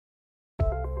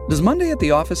Does Monday at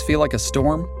the office feel like a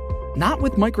storm? Not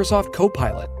with Microsoft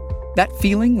Copilot. That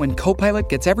feeling when Copilot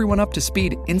gets everyone up to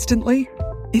speed instantly?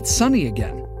 It's sunny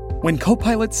again. When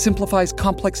Copilot simplifies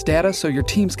complex data so your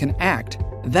teams can act,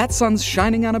 that sun's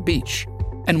shining on a beach.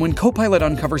 And when Copilot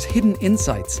uncovers hidden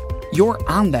insights, you're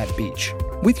on that beach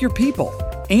with your people,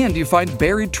 and you find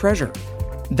buried treasure.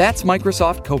 That's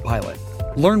Microsoft Copilot.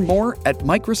 Learn more at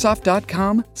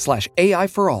Microsoft.com/AI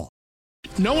for all.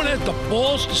 No one has the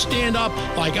balls to stand up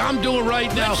like I'm doing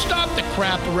right now. Stop the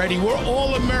crap already. We're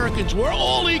all Americans. We're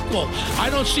all equal. I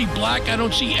don't see black. I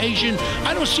don't see Asian.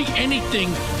 I don't see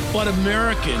anything but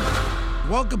American.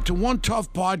 Welcome to One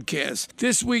Tough Podcast.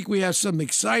 This week we have some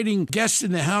exciting guests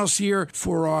in the house here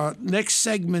for our next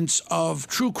segments of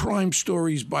True Crime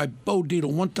Stories by Bo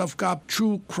Dietl. One Tough Cop,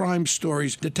 True Crime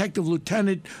Stories. Detective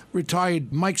Lieutenant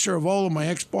retired Mike Ciravolo, my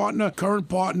ex-partner, current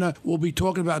partner, will be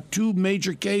talking about two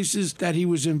major cases that he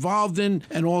was involved in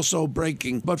and also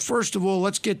breaking. But first of all,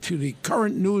 let's get to the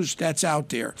current news that's out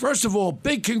there. First of all,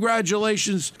 big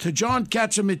congratulations to John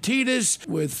Katzimatidis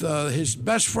with his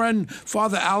best friend,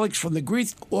 Father Alex from the Greek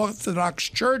Orthodox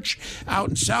Church out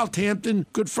in Southampton.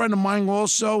 Good friend of mine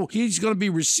also. He's going to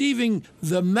be receiving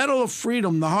the Medal of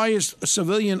Freedom, the highest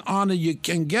civilian honor you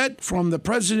can get from the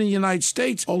President of the United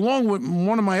States, along with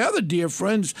one of my other dear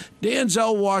friends,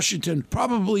 Denzel Washington,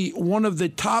 probably one of the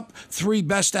top three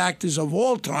best actors of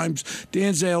all times,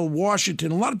 Denzel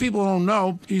Washington. A lot of people don't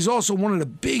know, he's also one of the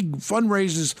big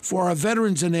fundraisers for our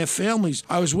veterans and their families.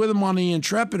 I was with him on the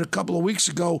Intrepid a couple of weeks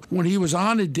ago when he was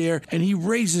honored there, and he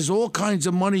raises all kinds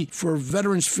of money for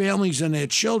veterans' families and their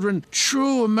children.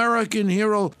 True American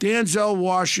hero, Denzel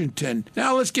Washington.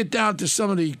 Now let's get down to some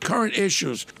of the current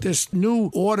issues. This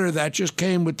new order that just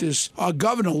came with this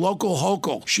governor, Local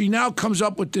Hochul. She now comes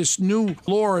up with this new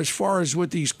law as far as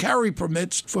with these carry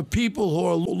permits for people who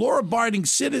are law-abiding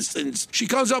citizens. She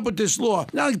comes up with this law.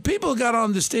 Now, people got to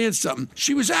understand something.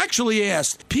 She was actually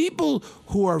asked, people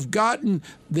who have gotten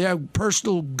their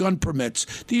personal gun permits,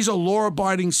 these are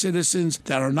law-abiding citizens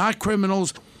that are not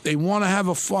criminals. They want to have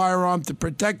a firearm to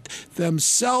protect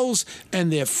themselves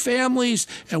and their families.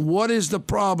 And what is the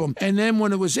problem? And then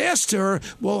when it was asked to her,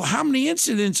 well, how many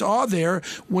incidents are there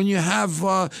when you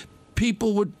have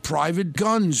people with private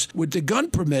guns, with the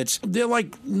gun permits? They're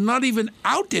like not even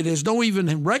out there. There's no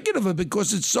even record of it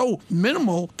because it's so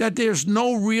minimal that there's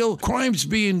no real crimes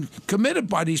being committed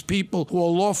by these people who are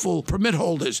lawful permit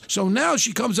holders. So now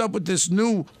she comes up with this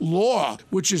new law,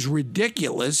 which is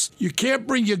ridiculous. You can't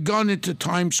bring your gun into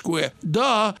Times Square.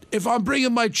 Duh. If I'm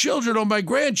bringing my children or my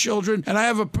grandchildren and I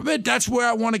have a permit, that's where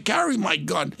I want to carry my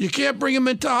gun. You can't bring them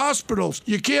into hospitals.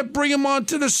 You can't bring them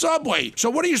onto the subway.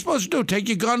 So what are you supposed to do? Take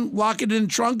your gun, lock it in the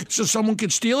trunk so someone can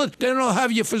steal it? Then they'll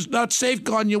have you for not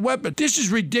safeguarding your weapon. This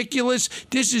is ridiculous.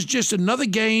 This is just another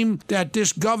game that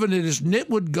this governor, this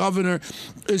nitwit governor,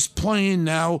 is playing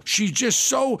now. She's just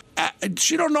so,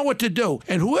 she don't know what to do.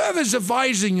 And whoever's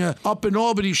advising her up in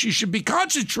Albany, she should be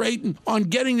concentrating on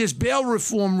getting this bail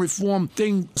reform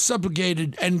thing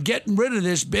subjugated and getting rid of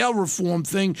this bail reform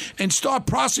thing and start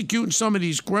prosecuting some of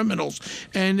these criminals.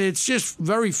 And it's just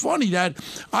very funny that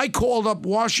I called up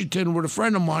Washington with a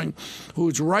friend of mine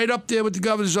who's right up there with the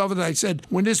governor's office. I said,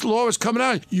 when this law is coming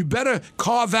out, you better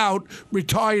carve out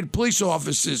retired police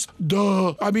officers.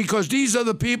 Duh. I mean, because these are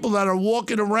the people that are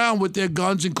walking around with their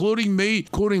guns, including me,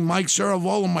 including Mike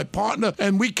Ciravolo, my partner,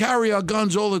 and we carry our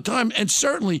guns all the time. And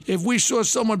certainly, if we saw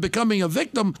someone becoming a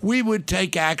victim, we would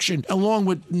take action, along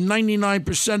with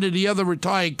 99% of the other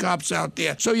retired cops out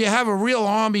there. So you have a real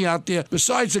army out there,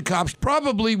 besides the cops,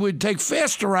 probably would take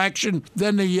faster action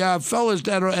than the fellas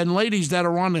that are and ladies that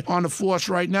are on the force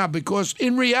right now, because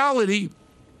in reality,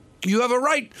 you have a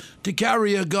right to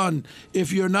carry a gun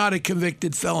if you're not a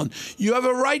convicted felon. You have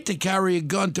a right to carry a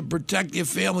gun to protect your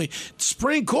family. The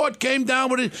Supreme Court came down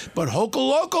with it, but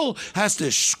Local has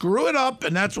to screw it up,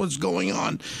 and that's what's going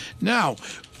on. Now,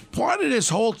 part of this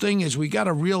whole thing is we got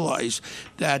to realize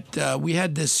that we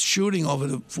had this shooting over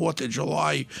the 4th of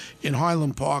July in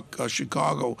Highland Park,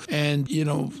 Chicago, and,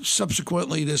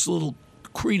 subsequently this little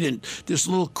this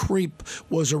little creep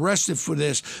was arrested for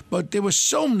this, but there were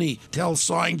so many tell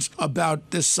signs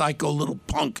about this psycho little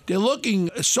punk. They're looking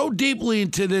so deeply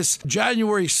into this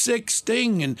January 6th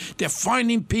thing, and they're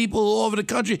finding people all over the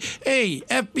country. Hey,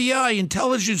 FBI,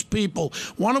 intelligence people,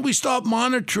 why don't we start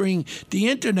monitoring the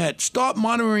internet, start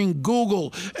monitoring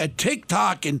Google and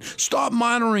TikTok, and start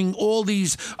monitoring all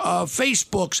these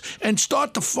Facebooks, and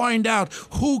start to find out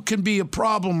who can be a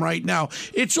problem right now.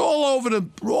 It's all over the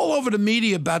media.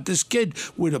 media about this kid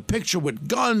with a picture with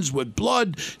guns, with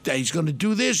blood, that he's going to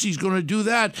do this, he's going to do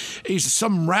that. He's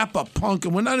some rapper punk,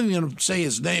 and we're not even going to say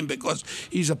his name because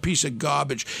he's a piece of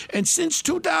garbage. And since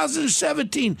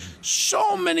 2017,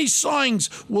 so many signs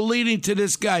were leading to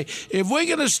this guy. If we're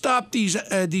going to stop these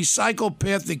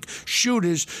psychopathic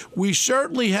shooters, we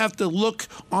certainly have to look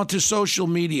onto social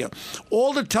media.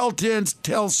 All the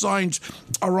telltale signs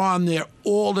are on there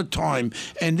all the time,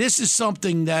 and this is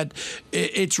something that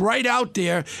it's right out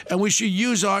there, and we should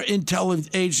use our intelligence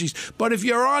agencies. But if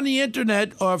you're on the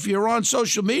internet or if you're on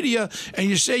social media and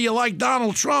you say you like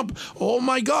Donald Trump, oh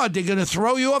my God, they're going to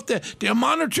throw you up there. They're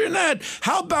monitoring that.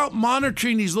 How about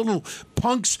monitoring these little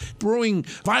punks brewing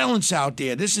violence out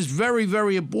there? This is very,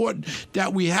 very important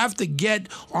that we have to get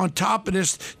on top of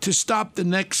this to stop the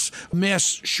next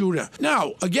mass shooter.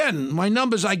 Now, again, my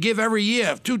numbers I give every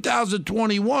year.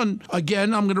 2021,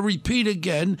 again, I'm going to repeat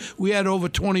again, we had over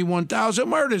 21,000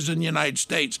 murders in the United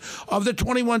States. Of the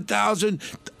 21,000,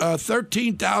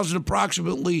 13,000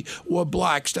 approximately were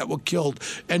blacks that were killed,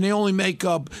 and they only make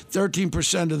up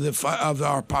 13% of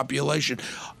our population.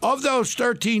 Of those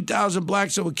 13,000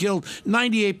 blacks that were killed,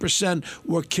 98%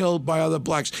 were killed by other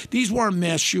blacks. These weren't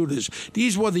mass shooters.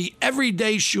 These were the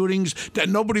everyday shootings that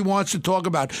nobody wants to talk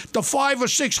about. The 500 or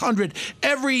 600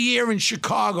 every year in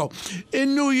Chicago,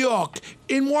 in New York,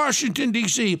 in Washington,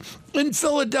 D.C., in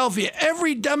Philadelphia.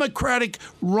 Every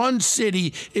Democratic-run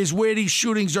city is where these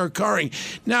shootings are occurring.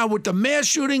 Now, with the mass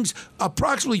shootings,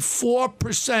 approximately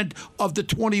 4% of the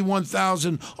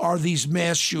 21,000 are these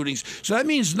mass shootings. So that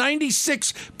means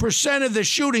 96% of the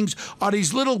shootings are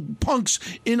these little punks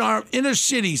in our inner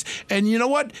cities. And you know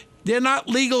what? They're not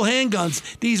legal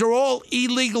handguns. These are all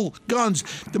illegal guns,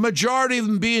 the majority of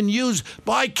them being used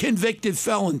by convicted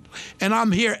felons. And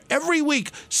I'm here every week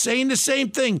saying the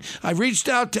same thing. I reached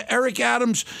out to Eric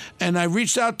Adams, and I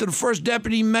reached out to the first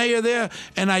deputy mayor there,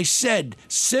 and I said,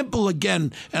 simple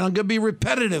again, and I'm going to be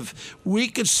repetitive, we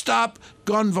could stop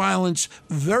gun violence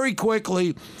very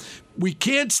quickly. We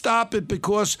can't stop it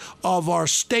because of our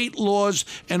state laws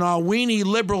and our weenie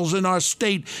liberals in our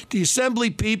state. The assembly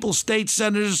people, state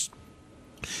senators,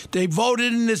 they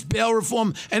voted in this bail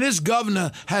reform, and this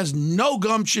governor has no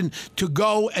gumption to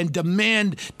go and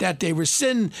demand that they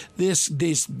rescind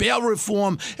this bail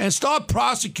reform and start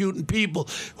prosecuting people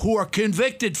who are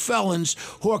convicted felons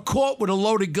who are caught with a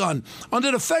loaded gun.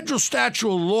 Under the federal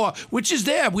statute of law, which is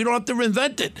there, we don't have to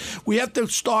reinvent it. We have to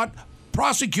start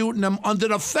prosecuting them under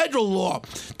the federal law.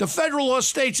 The federal law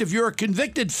states if you're a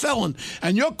convicted felon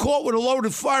and you're caught with a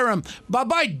loaded firearm,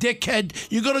 bye-bye, dickhead,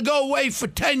 you're going to go away for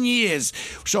 10 years.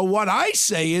 So what I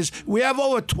say is we have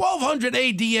over 1,200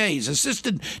 ADAs,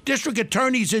 assistant district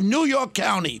attorneys in New York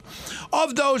County.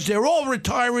 Of those, they're all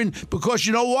retiring because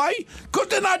you know why? Because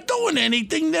they're not doing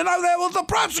anything. They're not able to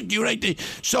prosecute anything.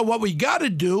 So what we got to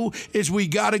do is we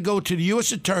got to go to the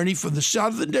U.S. Attorney from the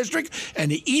Southern District and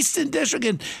the Eastern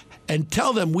District and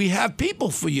tell them we have people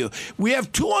for you. We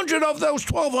have 200 of those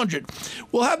 1,200.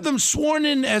 We'll have them sworn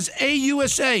in as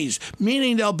AUSAs,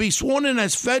 meaning they'll be sworn in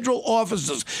as federal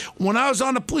officers. When I was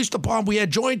on the police department, we had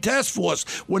joint task force.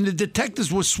 When the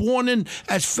detectives were sworn in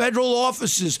as federal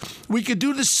officers, we could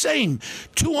do the same.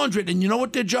 200, and you know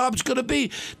what their job's going to be?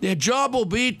 Their job will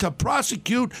be to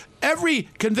prosecute every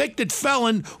convicted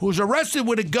felon who's arrested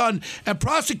with a gun and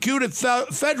prosecuted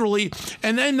federally,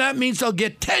 and then that means they'll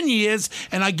get 10 years,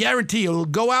 and I guarantee you, they'll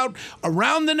go out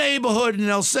around the neighborhood and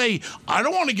they'll say, I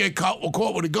don't want to get caught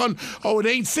with a gun. Oh, it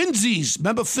ain't Finzies.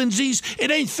 Remember Finzies?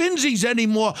 It ain't Finzies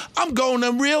anymore. I'm going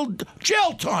to real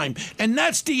jail time. And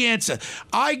that's the answer.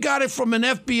 I got it from an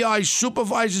FBI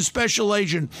supervisor special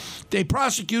agent. They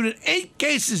prosecuted 8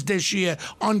 cases this year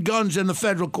on guns in the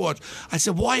federal courts. I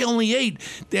said, why only 8?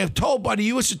 They're told by the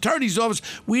U.S. Attorney's Office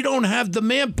we don't have the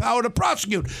manpower to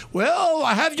prosecute. Well,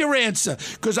 I have your answer,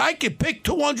 because I could pick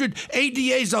 200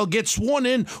 ADAs I'll get sworn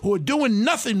in who are doing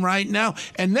nothing right now,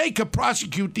 and they could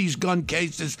prosecute these gun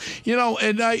cases. You know,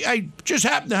 and I just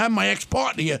happen to have my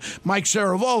ex-partner here, Mike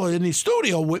Ciravolo, in the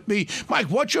studio with me. Mike,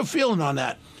 what's your feeling on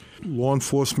that? Law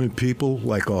enforcement people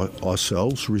like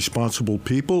ourselves, responsible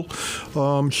people,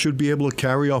 should be able to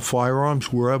carry our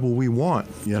firearms wherever we want.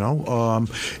 You know,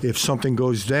 if something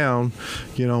goes down,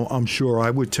 you know, I'm sure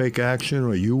I would take action,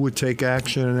 or you would take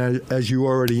action, and as you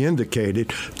already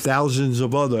indicated, thousands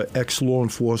of other ex-law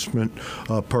enforcement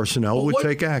personnel would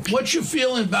take action. What's your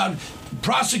feeling about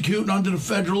prosecuting under the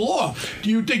federal law. Do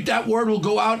you think that word will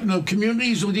go out in the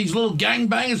communities with these little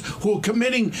gangbangers who are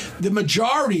committing the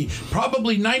majority,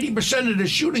 probably 90% of the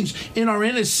shootings in our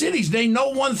inner cities? They know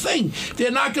one thing.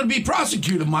 They're not going to be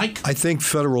prosecuted, Mike. I think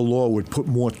federal law would put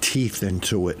more teeth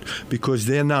into it because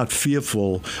they're not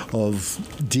fearful of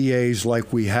DAs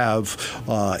like we have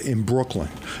in Brooklyn.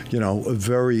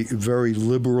 Very, very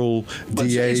liberal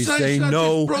DAs. They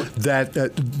know that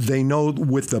they know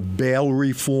with the bail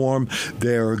reform,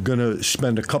 they're going to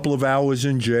spend a couple of hours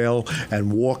in jail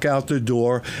and walk out the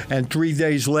door, and 3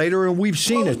 days later, and we've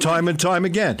seen it time and time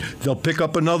again, they'll pick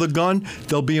up another gun,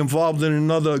 they'll be involved in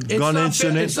another gun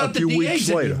incident a few weeks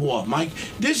later. Anymore, Mike.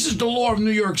 This is the law of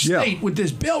New York State with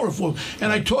this bail reform.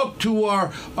 And I talked to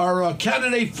our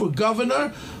candidate for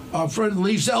governor, friend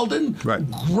Lee Zeldin,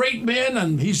 great man,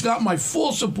 and he's got my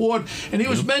full support. And he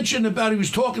was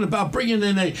talking about bringing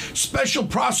in a special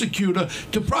prosecutor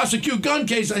to prosecute gun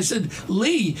cases. I said,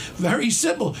 Lee, very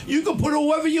simple. You can put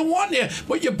whoever you want there,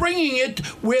 but you're bringing it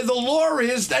where the law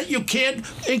is that you can't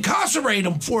incarcerate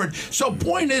them for it. So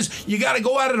point is, you got to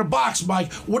go out of the box,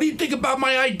 Mike. What do you think about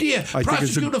my idea?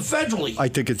 Prosecute them federally. I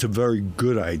think it's a very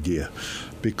good idea.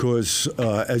 Because,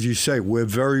 as you say, we're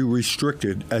very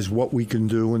restricted as what we can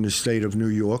do in the state of New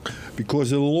York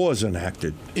because of the laws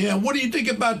enacted. Yeah, what do you think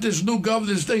about this new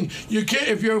governor's thing? You can't,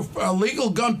 if you're a legal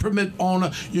gun permit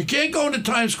owner, you can't go into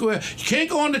Times Square, you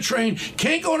can't go on the train,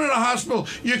 can't go into the hospital,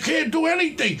 you can't do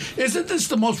anything. Isn't this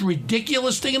the most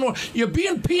ridiculous thing in the world? You're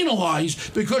being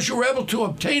penalized because you're able to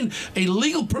obtain a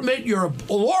legal permit. You're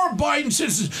a law-abiding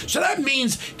citizen. So that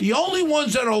means the only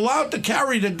ones that are allowed to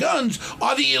carry the guns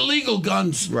are the illegal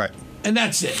guns. Right. And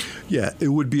that's it. Yeah, it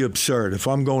would be absurd. If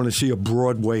I'm going to see a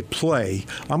Broadway play,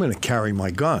 I'm going to carry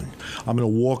my gun. I'm going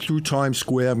to walk through Times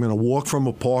Square. I'm going to walk from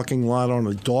a parking lot on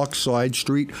a dark side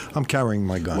street. I'm carrying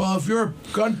my gun. Well, if you're a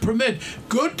gun permit,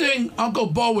 good thing Uncle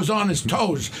Bo was on his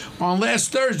toes. On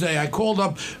last Thursday, I called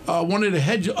up one of the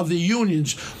heads of the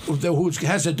unions who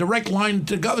has a direct line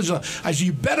to the governor. I said,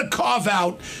 you better carve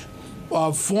out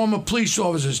former police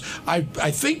officers. I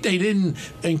think they didn't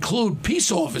include peace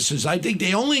officers. I think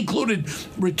they only included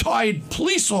retired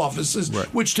police officers,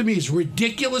 which to me is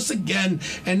ridiculous again.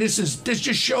 And this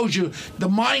just shows you the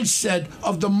mindset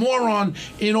of the moron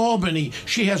in Albany.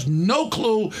 She has no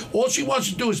clue. All she wants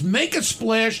to do is make a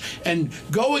splash and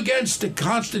go against the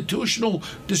constitutional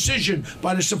decision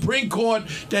by the Supreme Court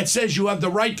that says you have the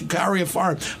right to carry a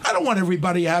firearm. I don't want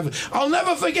everybody to have it. I'll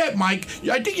never forget, Mike.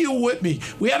 I think you were with me.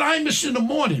 We had Imus in the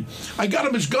morning. I got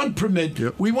him his gun permit.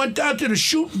 Yep. We went down to the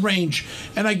shooting range,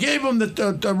 and I gave him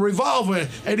the revolver,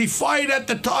 and he fired at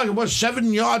the target. It was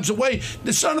 7 yards away.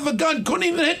 The son of a gun couldn't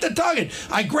even hit the target.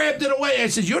 I grabbed it away. I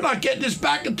said, you're not getting this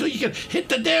back until you can hit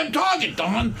the damn target,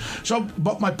 Don. So,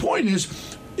 but my point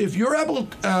is, if you're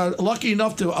lucky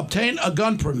enough to obtain a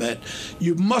gun permit,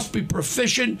 you must be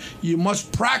proficient, you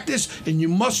must practice, and you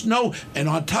must know. And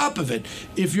on top of it,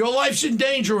 if your life's in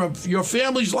danger, or if your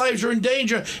family's lives are in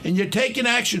danger, and you're taking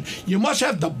action, you must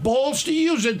have the balls to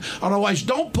use it. Otherwise,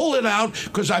 don't pull it out,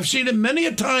 because I've seen it many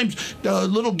a times. The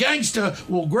little gangster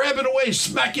will grab it away,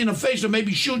 smack you in the face, or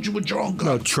maybe shoot you with your own gun.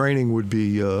 No, training would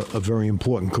be a very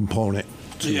important component.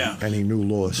 Any new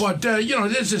laws. But,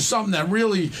 this is something that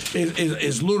really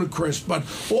is ludicrous. But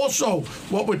also,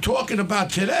 what we're talking about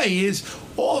today is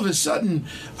all of a sudden,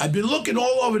 I've been looking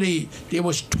all over there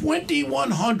was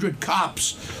 2,100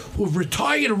 cops who've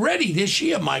retired already this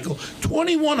year, Michael.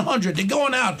 2,100. They're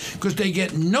going out because they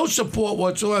get no support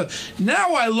whatsoever.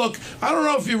 Now I look, I don't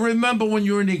know if you remember when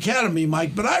you were in the academy,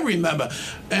 Mike, but I remember.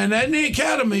 And in the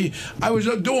academy, I was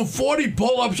doing 40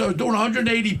 pull-ups. I was doing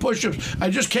 180 push-ups. I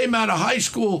just came out of high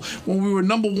school when we were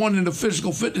number one in the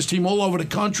physical fitness team all over the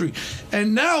country.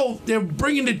 And now they're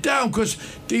bringing it down because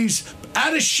these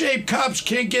out-of-shape cops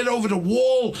can't get over the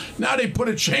wall. Now they put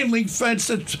a chain link fence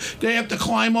that they have to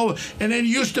climb over. And it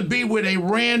used to be where they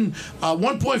ran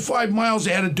 1.5 miles.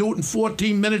 They had to do it in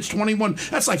 14 minutes, 21.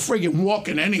 That's like friggin'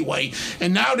 walking anyway.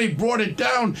 And now they brought it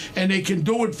down, and they can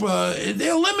do it for...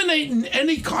 They're eliminating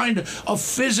any kind of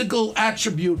physical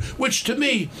attribute, which to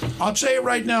me, I'll say it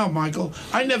right now, Michael,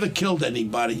 I never killed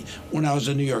anybody when I was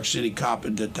a New York City cop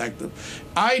and detective.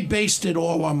 I based it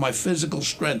all on my physical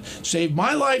strength. Saved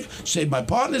my life, saved my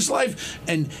partner's life,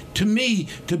 and to me,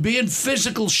 to be in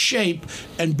physical shape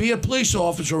and be a police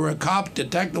officer or a cop,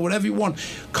 detective, whatever you want,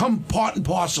 come part and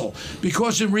parcel.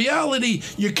 Because in reality,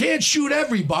 you can't shoot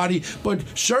everybody, but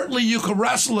certainly you can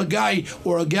wrestle a guy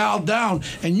or a gal down,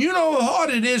 and you know how hard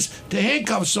it is to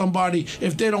handcuff somebody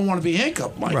if they don't want to be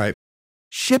handcuffed, Mike. Right.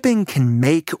 Shipping can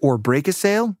make or break a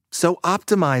sale, so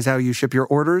optimize how you ship your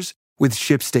orders with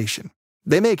ShipStation.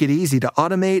 They make it easy to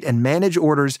automate and manage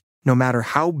orders no matter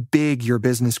how big your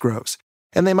business grows.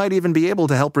 And they might even be able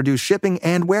to help reduce shipping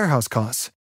and warehouse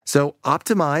costs. So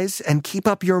optimize and keep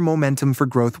up your momentum for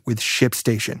growth with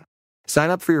ShipStation. Sign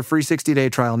up for your free 60-day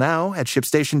trial now at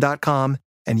ShipStation.com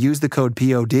and use the code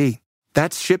POD.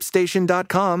 That's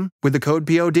ShipStation.com with the code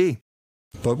POD.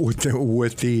 But with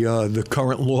the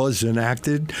current laws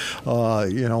enacted,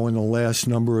 in the last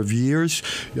number of years,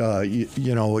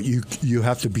 you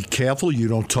have to be careful. You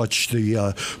don't touch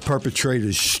the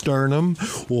perpetrator's sternum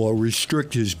or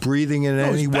restrict his breathing in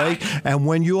any way. And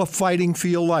when you're fighting for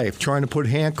your life, trying to put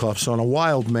handcuffs on a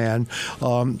wild man,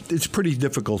 it's pretty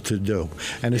difficult to do.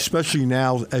 And especially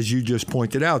now, as you just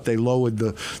pointed out, they lowered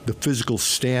the physical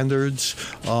standards.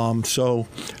 So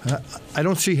I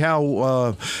don't see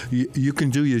how you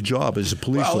can do your job as a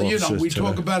police officer. We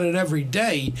talk about it every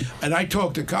day, and I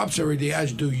talk to cops every day,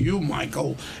 as do you,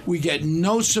 Michael. We get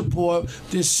no support.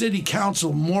 There's city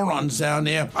council morons down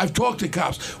there. I've talked to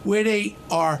cops where they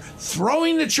are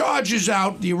throwing the charges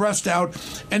out, the arrest out,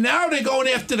 and now they're going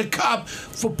after the cop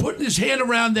for putting his hand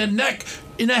around their neck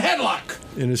in a headlock.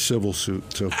 In a civil suit,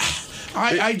 too.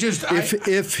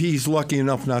 If he's lucky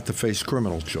enough not to face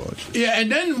criminal charges. Yeah, and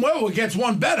then, it gets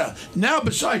one better. Now,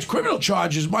 besides criminal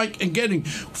charges, Mike, and getting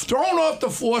thrown off the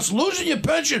force, losing your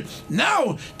pension,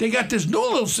 now they got this new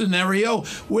little scenario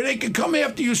where they can come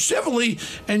after you civilly,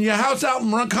 and your house out in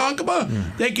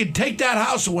Ronkonkoma, they can take that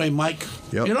house away, Mike.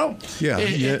 Yep. Yeah,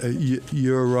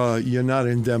 you're not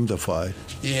indemnified.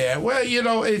 Yeah, well,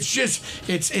 it's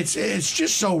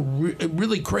just so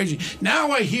really crazy.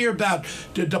 Now I hear about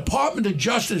the Department of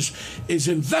Justice is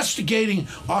investigating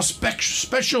our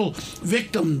special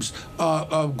victims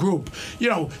group.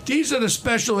 These are the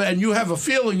special, and you have a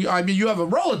feeling. You have a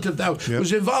relative that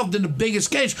was involved in the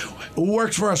biggest case, who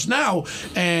works for us now,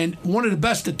 and one of the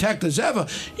best detectives ever.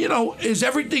 Is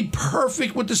everything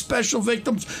perfect with the special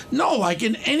victims? No, like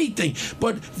in anything,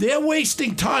 but they're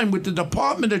wasting time with the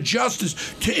Department of Justice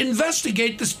to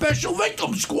investigate the Special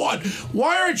Victims Squad.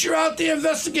 Why aren't you out there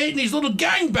investigating these little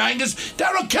gangbangers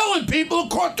that are killing people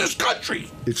across this country?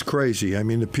 It's crazy.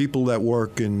 The people that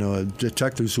work in,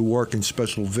 detectives who work in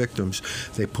special victims,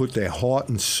 they put their heart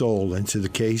and soul into the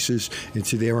cases,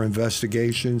 into their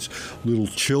investigations. Little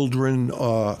children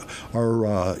are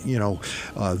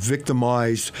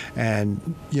victimized,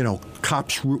 and,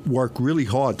 cops work really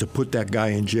hard to put that guy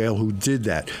in jail who did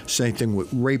that. Same thing with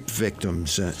rape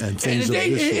victims and things of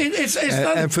this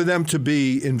sort. And for them to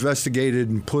be investigated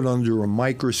and put under a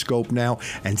microscope now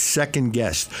and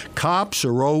second-guessed. Cops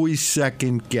are always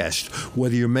second-guessed.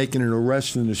 Whether you're making an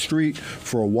arrest in the street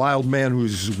for a wild man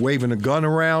who's waving a gun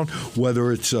around,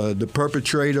 whether it's the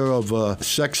perpetrator of a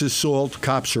sex assault,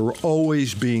 cops are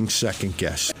always being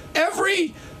second-guessed.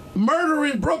 Every murder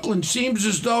in Brooklyn seems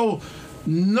as though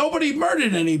nobody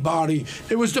murdered anybody.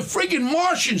 It was the friggin'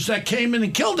 Martians that came in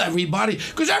and killed everybody,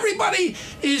 because everybody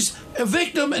is a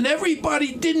victim and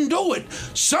everybody didn't do it.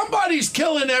 Somebody's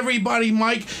killing everybody,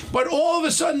 Mike, but all of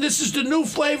a sudden this is the new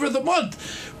flavor of the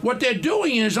month. What they're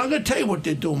doing is, I'm going to tell you what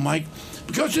they're doing, Mike,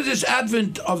 because of this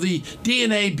advent of the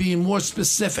DNA being more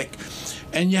specific.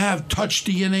 And you have touch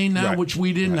DNA now, which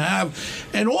we didn't have.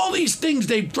 And all these things,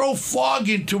 they throw fog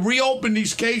in to reopen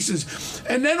these cases.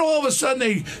 And then all of a sudden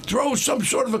they throw some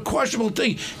sort of a questionable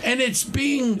thing. And it's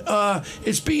being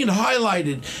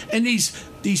highlighted. And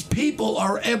these people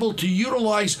are able to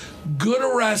utilize good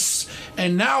arrests,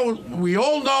 and now we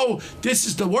all know this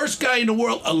is the worst guy in the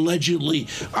world, allegedly.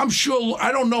 I'm sure,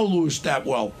 I don't know Lewis that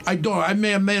well. I don't. I may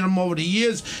have met him over the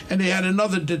years, and they had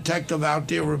another detective out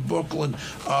there in Brooklyn,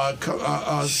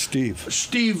 Steve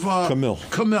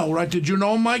Camille, right? Did you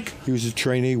know him, Mike? He was a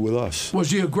trainee with us. Was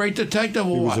he a great detective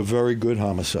or He was what? a very good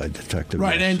homicide detective.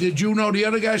 Right, yes. and did you know the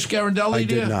other guy, Scarandelli? I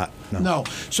did not, no.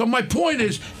 So my point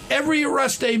is, every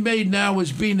arrest they made now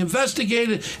is being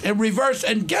investigated and reversed,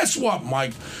 and guess what,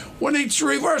 Mike? When it's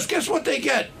reversed, guess what they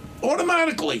get?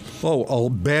 Automatically. Oh, a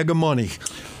bag of money.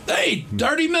 Hey,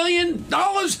 $30 million,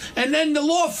 and then the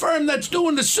law firm that's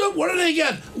doing the suit, what do they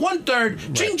get?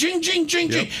 1/3. Ching, ching, ching, ching,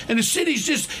 ching. And the city's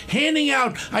just handing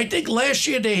out, I think last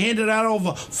year they handed out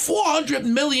over $400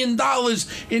 million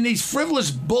in these frivolous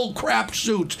bull crap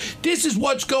suits. This is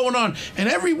what's going on. And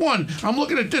everyone, I'm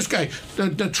looking at this guy,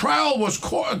 the trial was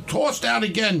tossed out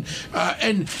again.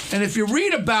 And if you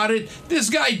read about it, this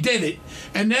guy did it.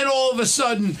 And then all of a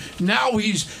sudden, now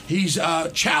he's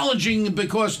challenging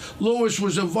because Lewis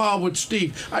was involved involved with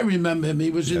Steve. I remember him. He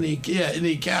was in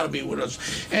the academy with us.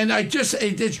 And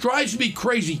it drives me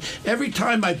crazy. Every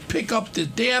time I pick up the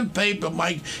damn paper,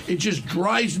 Mike, it just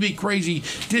drives me crazy.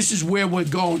 This is where we're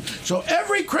going. So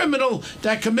every criminal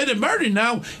that committed murder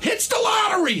now hits the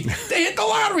lottery. They hit the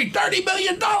lottery, $30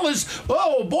 million.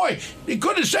 Oh, boy. They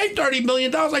couldn't save $30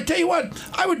 million. I tell you what,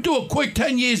 I would do a quick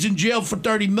 10 years in jail for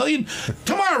 $30 million.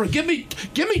 Tomorrow, give me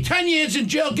 10 years in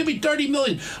jail. Give me $30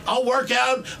 million. I'll work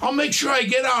out. I'll make sure I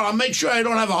get out. I'll make sure I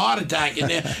don't have a heart attack in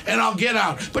there, and I'll get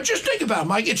out. But just think about it,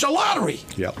 Mike. It's a lottery.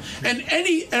 Yep. And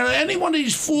any one of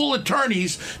these fool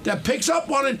attorneys that picks up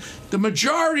on it, the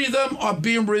majority of them are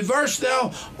being reversed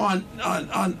now on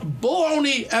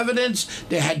baloney evidence.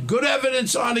 They had good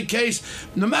evidence on the case.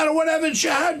 No matter what evidence you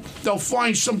had, they'll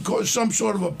find some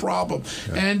sort of a problem.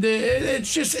 Yeah. And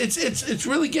it's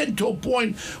really getting to a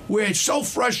point where it's so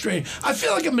frustrating. I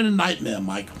feel like I'm in a nightmare,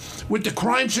 Mike, with the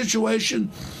crime situation,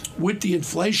 with the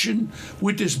inflation,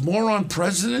 with this moron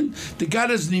president. The guy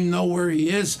doesn't even know where he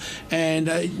is. And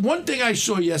one thing I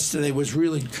saw yesterday was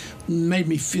really made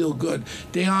me feel good.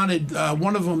 They honored,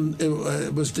 one of them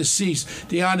was deceased.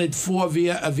 They honored 4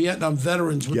 Vietnam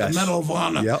veterans with the Medal of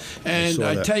Honor. Yep, and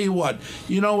I tell you what,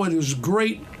 it was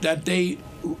great that they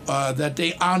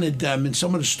honored them, and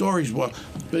some of the stories were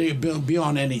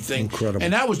beyond anything. Incredible.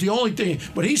 And that was the only thing.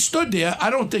 But he stood there. I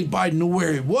don't think Biden knew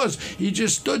where he was. He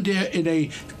just stood there in a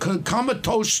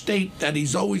comatose state that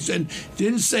he's always in.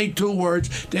 Didn't say 2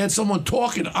 words. They had someone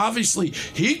talking. Obviously,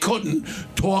 he couldn't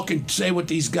talk and say what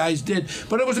these guys did.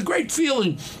 But it was a great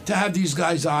feeling to have these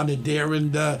guys honored there.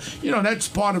 And, that's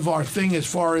part of our thing as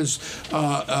far as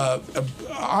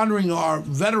honoring our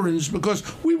veterans, because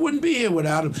we wouldn't be here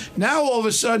without them. Now, all of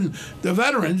a sudden, the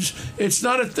veterans, it's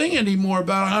not a thing anymore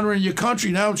about honoring your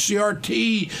country. Now it's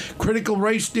CRT, critical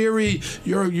race theory.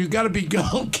 You got to be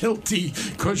guilty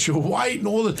because you're white and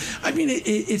all that. I mean,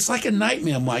 it's like a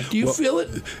nightmare, Mike. Do you feel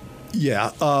it?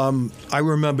 Yeah. I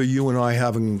remember you and I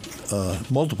having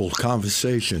multiple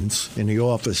conversations in the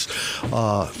office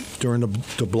during the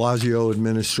de Blasio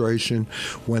administration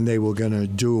when they were going to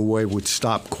do away with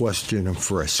stop, question, and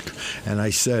frisk. And I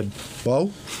said,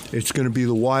 Bo, it's going to be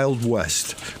the Wild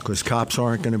West because cops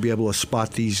aren't going to be able to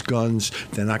spot these guns.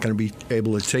 They're not going to be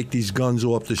able to take these guns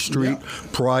off the street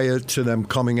prior to them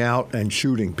coming out and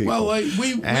shooting people. Well,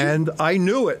 and I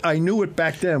knew it. I knew it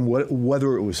back then,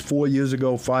 whether it was 4 years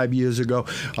ago, 5 years ago.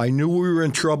 I knew we were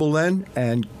in trouble then,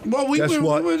 and guess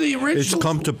what? We were the originals. It's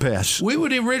come to pass. We were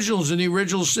the originals in the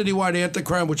original citywide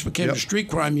anti-crime, which became the street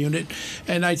crime unit.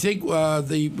 And I think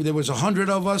there was 100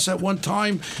 of us at one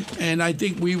time, and I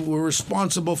think we were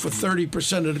responsible for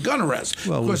 30% of the gun arrests.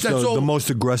 Well, it's the most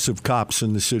aggressive cops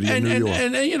in the city of New York.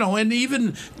 And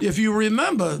even if you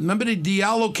remember the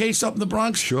Dietl case up in the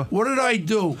Bronx? Sure. What did I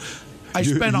do? I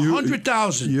spent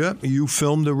 $100,000. Yeah, you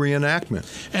filmed the reenactment.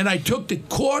 And I took the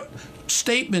court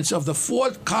statements of the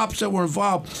 4 cops that were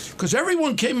involved, because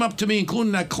everyone came up to me,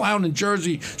 including that clown in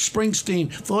Jersey,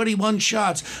 Springsteen, 41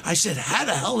 shots. I said, how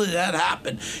the hell did that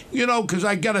happen? Because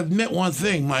I got to admit one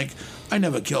thing, Mike. I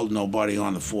never killed nobody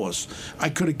on the force. I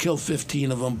could have killed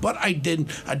 15 of them, but I didn't.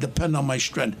 I depend on my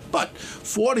strength. But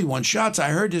 41 shots, I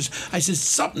heard this. I said,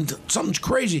 something's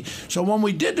crazy. So when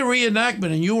we did the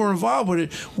reenactment and you were involved with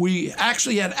it, we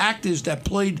actually had actors that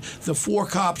played the 4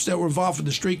 cops that were involved in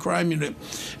the street crime unit.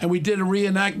 And we did a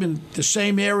reenactment, the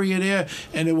same area there,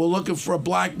 and they were looking for a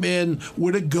black man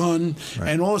with a gun. Right.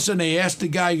 And all of a sudden they asked the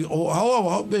guy,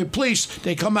 hello, police.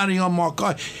 They come out of the unmarked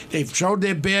car. They've showed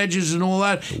their badges and all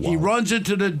that. Wow. He runs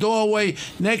into the doorway.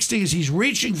 Next thing is he's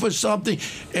reaching for something,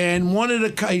 and one of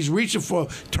the he's reaching for,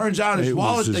 turns out his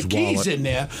wallet, the keys in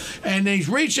there, and he's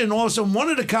reaching, and all of a sudden one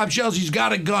of the cops yells he's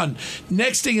got a gun.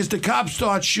 Next thing is the cop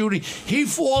starts shooting. He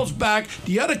falls back.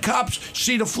 The other cops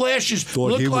see the flashes.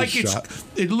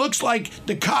 It looks like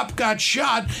the cop got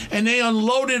shot, and they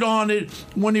unloaded on it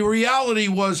when the reality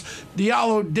was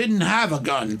Diallo didn't have a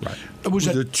gun. Right. It was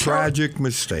a tragic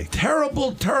mistake.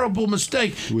 Terrible, terrible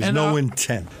mistake. There was no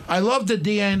intent. I love the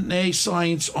DNA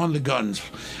science on the guns.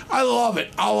 I love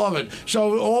it.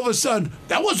 So all of a sudden,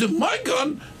 that wasn't my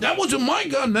gun.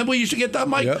 Remember we used to get that,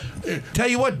 Mike? Yep. Tell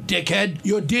you what, dickhead,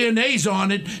 your DNA's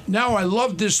on it. Now I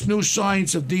love this new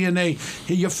science of DNA.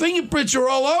 Your fingerprints are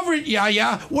all over it.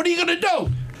 Yeah. What are you going to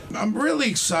do? I'm really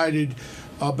excited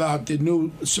about the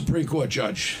new Supreme Court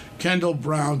judge, Kendall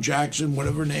Brown Jackson,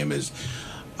 whatever her name is.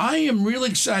 I am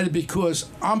really excited because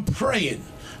I'm praying.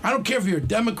 I don't care if you're a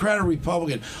Democrat or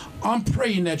Republican. I'm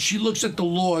praying that she looks at the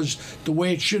laws the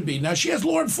way it should be. Now, she has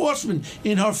law enforcement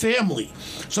in her family,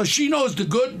 so she knows the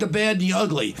good, the bad, and the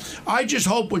ugly. I just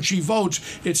hope when she votes,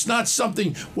 it's not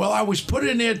something, I was put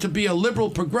in there to be a liberal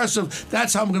progressive,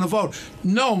 that's how I'm going to vote.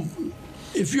 No.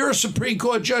 if you're a Supreme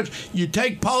Court judge, you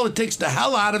take politics the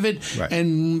hell out of it, Right.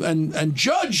 and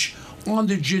judge on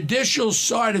the judicial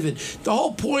side of it. The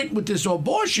whole point with this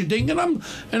abortion thing, and I'm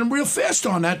real fast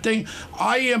on that thing,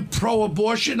 I am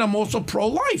pro-abortion, I'm also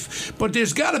pro-life. But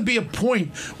there's got to be a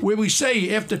point where we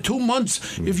say after 2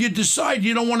 months, if you decide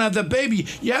you don't want to have the baby,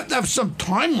 you have to have some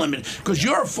time limit, because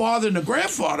you're a father and a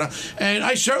grandfather, and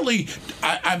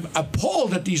I'm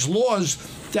appalled at these laws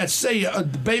that say a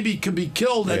baby can be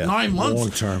killed at 9 months.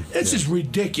 Long term. It's just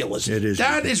ridiculous. It is.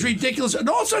 That is ridiculous. And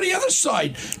also the other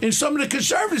side, in some of the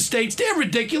conservative states, they're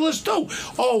ridiculous too.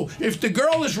 Oh, if the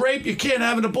girl is raped, you can't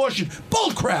have an abortion.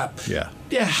 Bull crap. Yeah.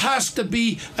 There has to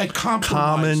be a compromise.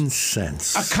 Common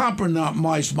sense. A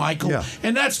compromise, Michael. Yeah.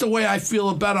 And that's the way I feel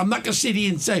about it. I'm not going to sit here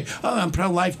and say, oh, I'm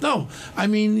pro-life. No. I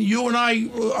mean, you and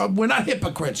I, we're not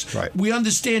hypocrites. Right. We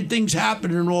understand things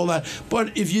happen and all that.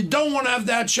 But if you don't want to have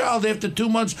that child after 2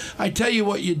 months, I tell you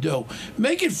what you do.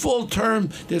 Make it full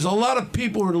term. There's a lot of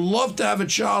people who would love to have a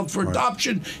child for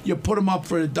adoption. You put them up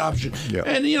for adoption. Yeah.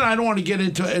 And, I don't want to get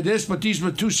into this, but these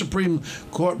were 2 Supreme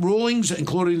Court rulings,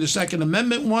 including the Second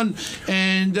Amendment one.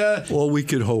 And all we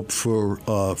could hope for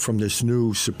from this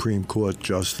new Supreme Court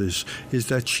justice is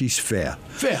that she's fair.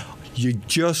 Fair. You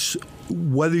just,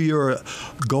 whether you're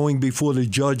going before the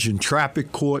judge in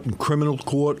traffic court and criminal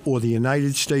court or the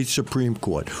United States Supreme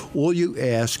Court, all you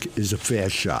ask is a fair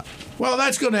shot. Well,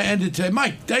 that's going to end it today.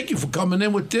 Mike, thank you for coming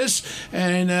in with this.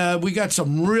 And we got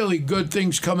some really good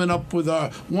things coming up with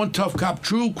our One Tough Cop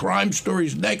True Crime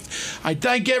Stories next. I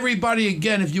thank everybody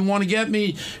again. If you want to get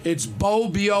me, it's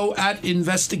Bo, at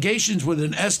investigations with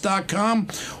an S.com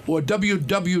or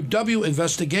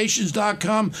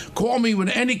www.investigations.com. Call me with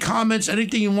any comments,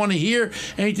 anything you want to hear,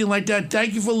 anything like that.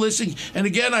 Thank you for listening. And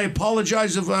again, I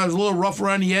apologize if I was a little rough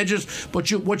around the edges, but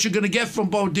what you're going to get from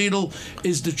Bo Dietl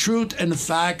is the truth and the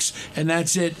facts. And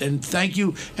that's it. And thank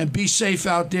you, and be safe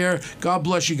out there. God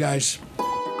bless you guys.